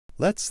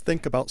Let's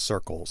think about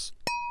circles.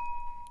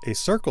 A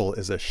circle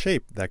is a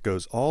shape that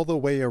goes all the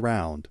way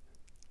around,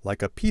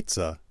 like a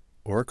pizza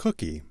or a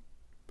cookie.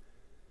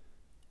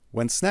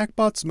 When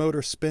SnackBot's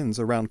motor spins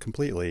around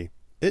completely,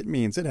 it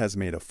means it has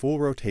made a full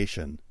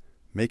rotation,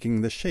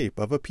 making the shape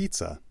of a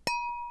pizza.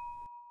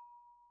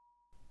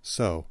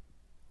 So,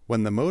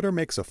 when the motor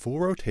makes a full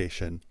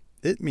rotation,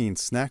 it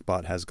means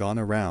SnackBot has gone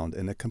around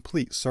in a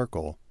complete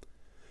circle.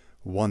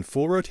 One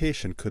full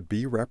rotation could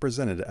be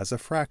represented as a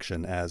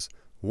fraction as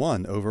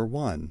 1 over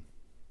 1.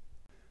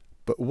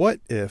 But what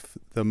if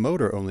the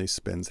motor only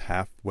spins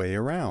halfway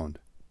around?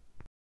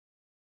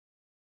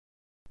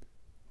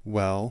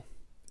 Well,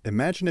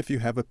 imagine if you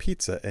have a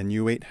pizza and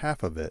you ate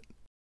half of it.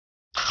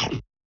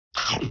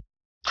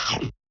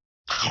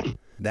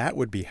 That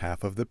would be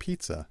half of the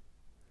pizza.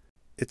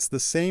 It's the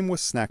same with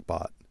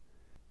SnackBot.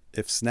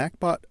 If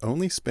SnackBot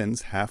only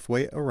spins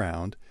halfway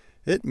around,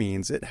 it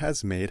means it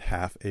has made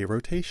half a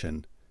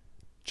rotation,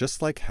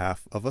 just like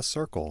half of a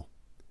circle.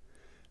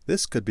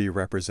 This could be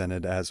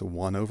represented as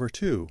 1 over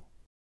 2,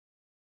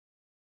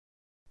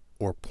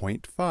 or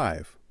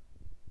 0.5.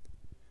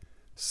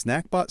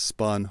 SnackBot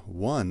spun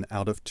 1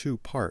 out of 2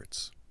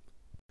 parts.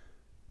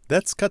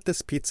 Let's cut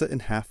this pizza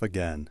in half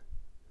again.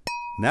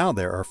 Now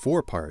there are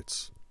 4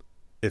 parts.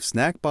 If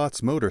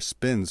SnackBot's motor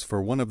spins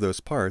for one of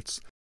those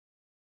parts,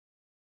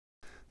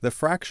 the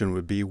fraction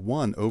would be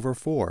 1 over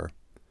 4,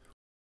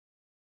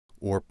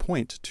 or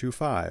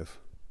 0.25.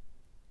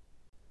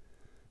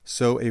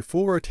 So a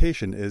full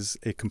rotation is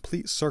a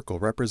complete circle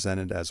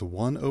represented as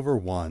 1 over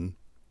 1,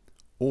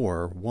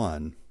 or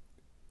 1.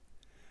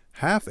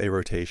 Half a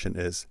rotation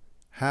is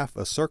half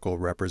a circle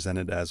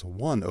represented as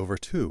 1 over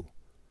 2,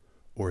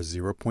 or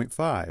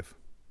 0.5.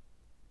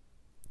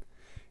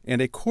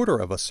 And a quarter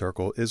of a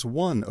circle is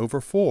 1 over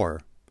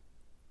 4,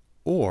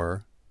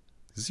 or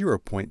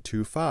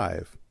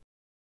 0.25.